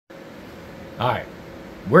Alright,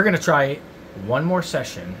 we're going to try one more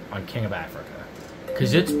session on King of Africa.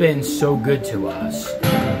 Because it's been so good to us.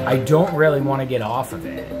 I don't really want to get off of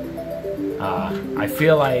it. I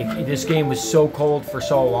feel like this game was so cold for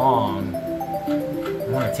so long. I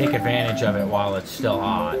want to take advantage of it while it's still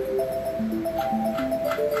hot.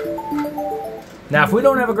 Now, if we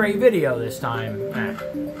don't have a great video this time,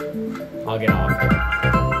 I'll get off it.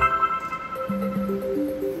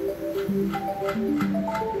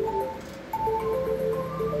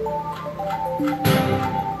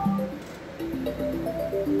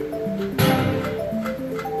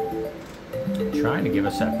 Trying to give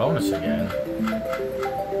us that bonus again.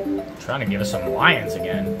 Trying to give us some lions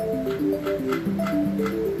again.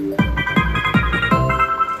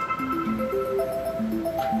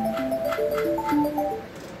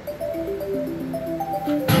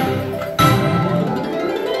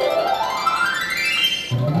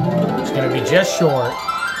 It's going to be just short.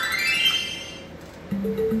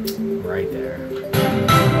 Right there.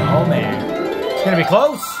 Oh man. It's going to be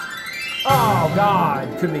close. Oh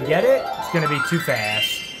God. Could we get it? It's going to be too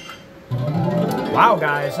fast. Wow,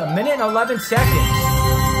 guys, 1 minute and 11 seconds.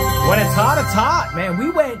 When it's hot, it's hot, man. We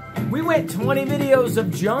went 20 videos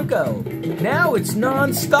of Junko. Now it's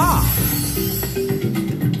non-stop.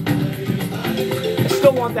 I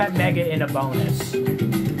still want that mega in a bonus.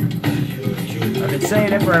 I've been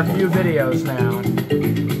saying it for a few videos now.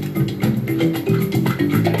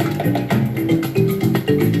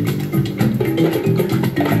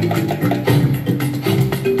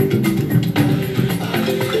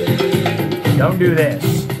 Don't do this.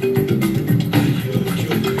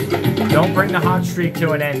 Don't bring the hot streak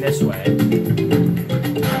to an end this way.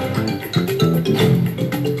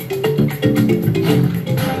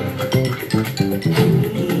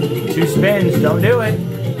 2 spins. Don't do it.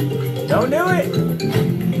 Don't do it.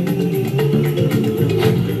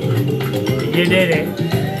 You did it.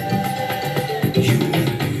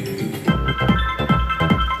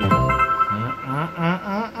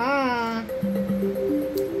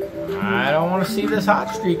 I don't want to see this hot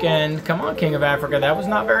streak end. Come on, King of Africa. That was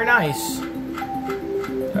not very nice.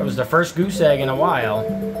 That was the first goose egg in a while.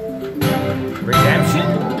 Redemption?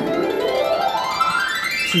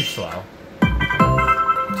 Too slow.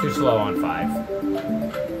 Too slow on 5.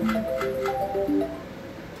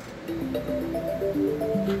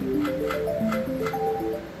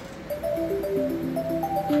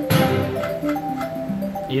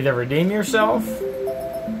 Either redeem yourself,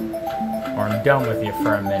 or I'm done with you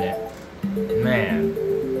for a minute. Man,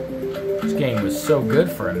 this game was so good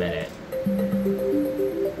for a minute.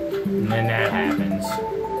 And then that happens.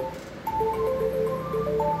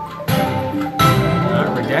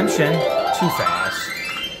 Redemption, too fast.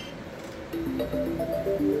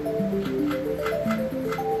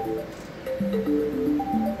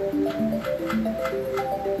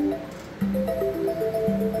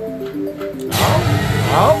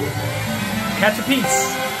 Oh, catch a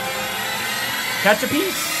piece. Catch a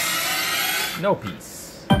piece. No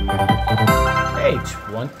piece. Hey,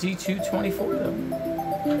 22-24 though.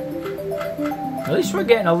 At least we're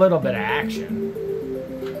getting a little bit of action.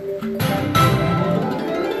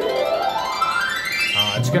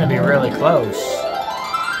 Oh, it's going to be really close.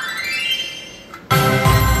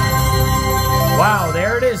 Wow,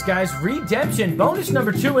 there it is, guys. Redemption. Bonus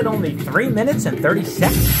number 2 in only 3 minutes and 30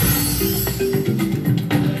 seconds.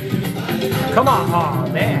 Come on. Oh,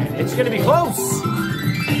 man. It's going to be close.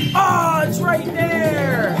 Oh, it's right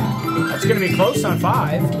there. That's going to be close on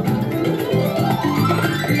 5.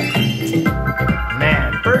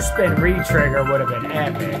 Man, first spin re-trigger would have been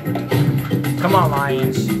epic. Come on,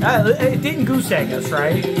 Lions. It didn't goose egg us,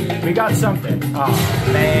 right? We got something. Oh,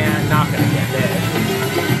 man. Not going to get this.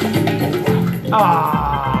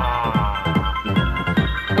 Ah.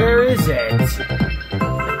 Where is it?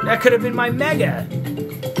 That could have been my mega.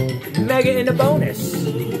 Mega in a bonus.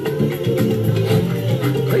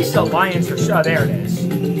 At least the Lions are shut. There it is.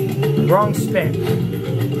 Wrong spin.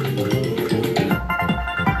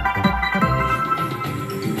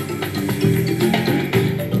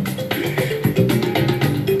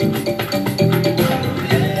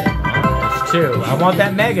 There's 2. I want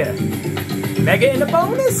that mega. Mega in a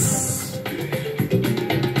bonus.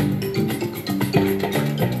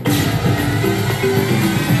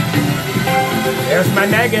 There's my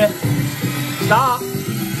mega. Stop.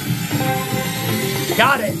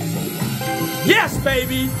 Got it. Yes,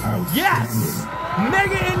 baby. Yes.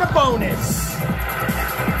 Mega in the bonus.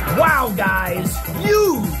 Wow, guys.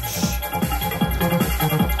 Huge.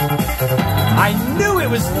 I knew it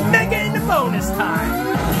was mega in the bonus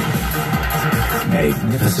time.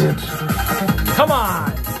 Magnificent. Come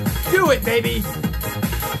on. Do it, baby.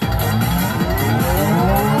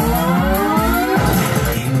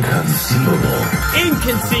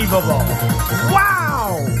 Inconceivable.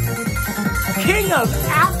 Wow! King of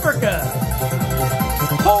Africa.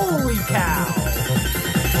 Holy cow.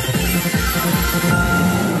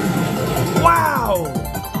 Wow.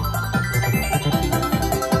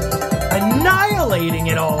 Annihilating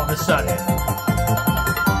it all of a sudden.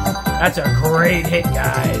 That's a great hit,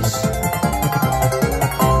 guys.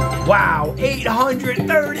 Wow,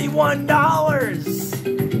 $831.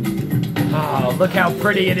 Oh, look how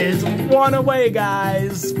pretty it is. One away,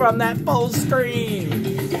 guys, from that full screen.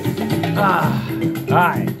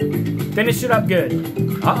 Alright. Finish it up good.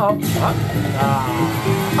 Uh-oh.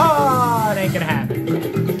 Oh, it ain't gonna happen.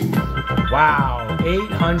 Wow,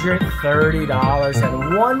 $830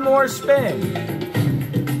 and one more spin.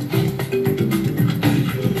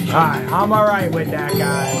 Alright, I'm alright with that,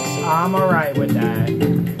 guys. I'm alright with that.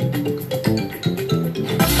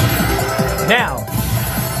 Now,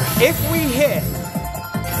 if we hit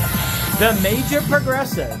the major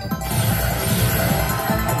progressive,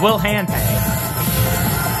 we'll hand pay.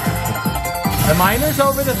 The miner's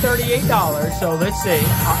over the $38, so let's see.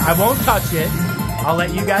 I won't touch it. I'll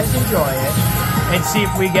let you guys enjoy it and see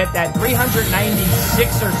if we get that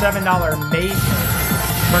 $396 or $7 major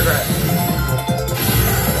progressive.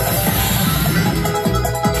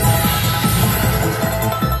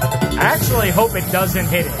 I actually hope it doesn't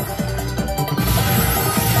hit it.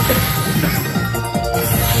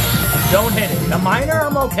 Don't hit it. The minor,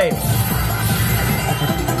 I'm okay with.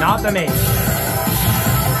 Not the major.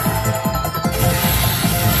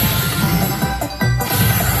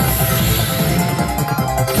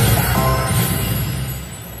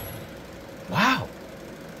 Wow.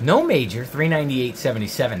 No major,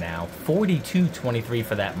 $398.77 now. $42.23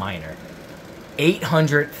 for that minor.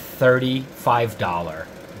 $835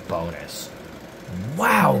 bonus.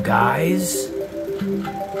 Wow, guys.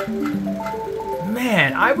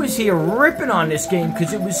 Man, I was here ripping on this game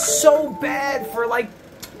because it was so bad for like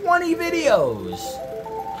 20 videos.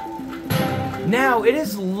 Now, it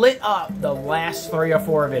has lit up the last 3 or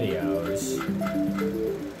 4 videos.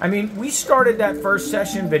 I mean, we started that first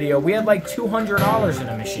session video. We had like $200 in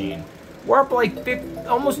the machine. We're up like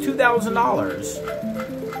almost $2,000.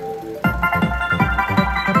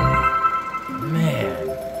 Man,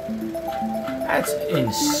 that's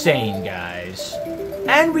insane, guys.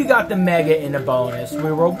 And we got the mega in the bonus.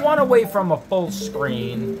 We were one away from a full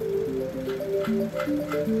screen.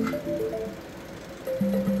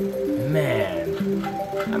 Man,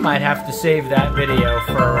 I might have to save that video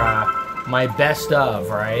for my best of,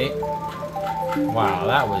 right? Wow,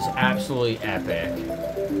 that was absolutely epic.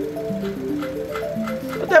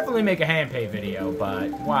 I'll definitely make a hand pay video, but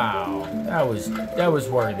wow, that was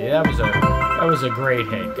worthy. That was a great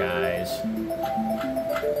hit, guys.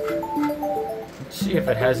 Let's see if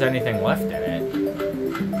it has anything left in it.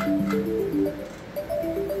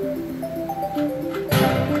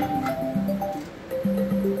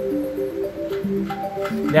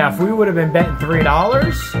 Now, if we would have been betting $3,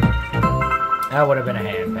 that would have been a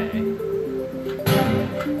hand pay.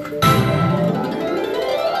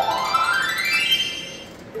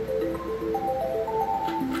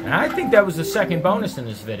 And I think that was the second bonus in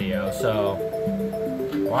this video, so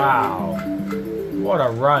wow. What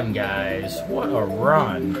a run, guys. What a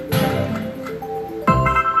run.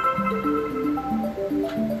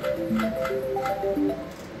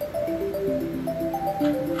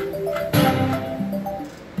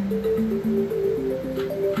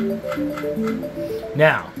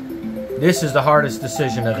 Now, this is the hardest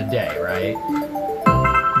decision of the day, right?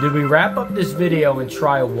 Did we wrap up this video and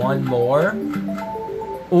try one more?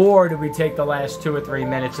 Or do we take the last 2 or 3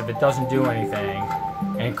 minutes if it doesn't do anything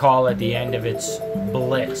and call it the end of its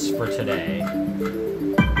blitz for today?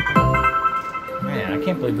 Man, I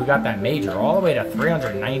can't believe we got that major all the way to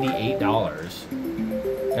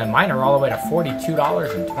 $398. And minor all the way to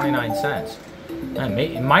 $42.29.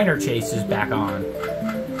 And minor chase is back on.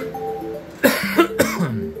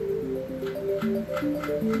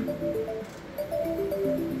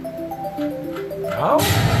 Oh,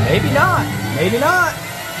 maybe not. Maybe not.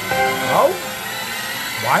 Oh,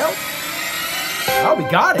 wild. Oh, we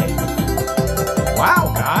got it.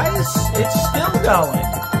 Wow, guys. It's still going.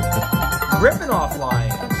 Ripping off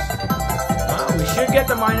Lions. Well, we should get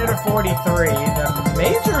the minor to 43. The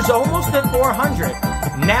major's almost at 400.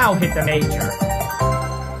 Now hit the major.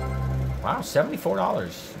 Wow,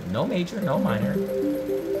 $74. No major, no minor.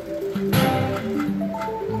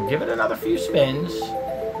 Give it another few spins.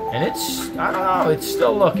 And it's, I don't know, it's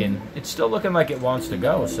still looking like it wants to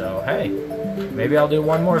go, so hey, maybe I'll do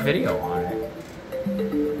one more video on it.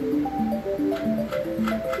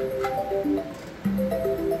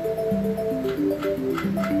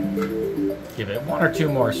 give it 1 or 2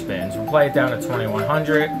 more spins. We'll play it down to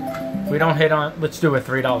 2,100. If we don't hit on... Let's do a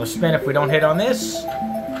 $3 spin. If we don't hit on this...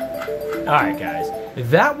 Alright, guys.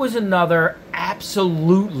 That was another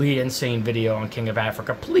absolutely insane video on King of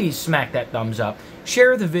Africa. Please smack that thumbs up.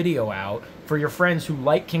 Share the video out for your friends who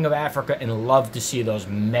like King of Africa and love to see those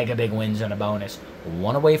mega big wins and a bonus.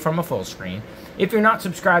 1 away from a full screen. If you're not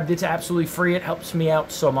subscribed, it's absolutely free. It helps me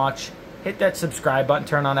out so much. Hit that subscribe button,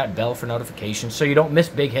 turn on that bell for notifications so you don't miss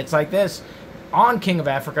big hits like this on King of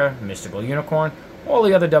Africa, Mystical Unicorn, all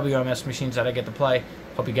the other WMS machines that I get to play.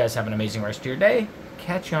 Hope you guys have an amazing rest of your day.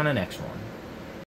 Catch you on the next one.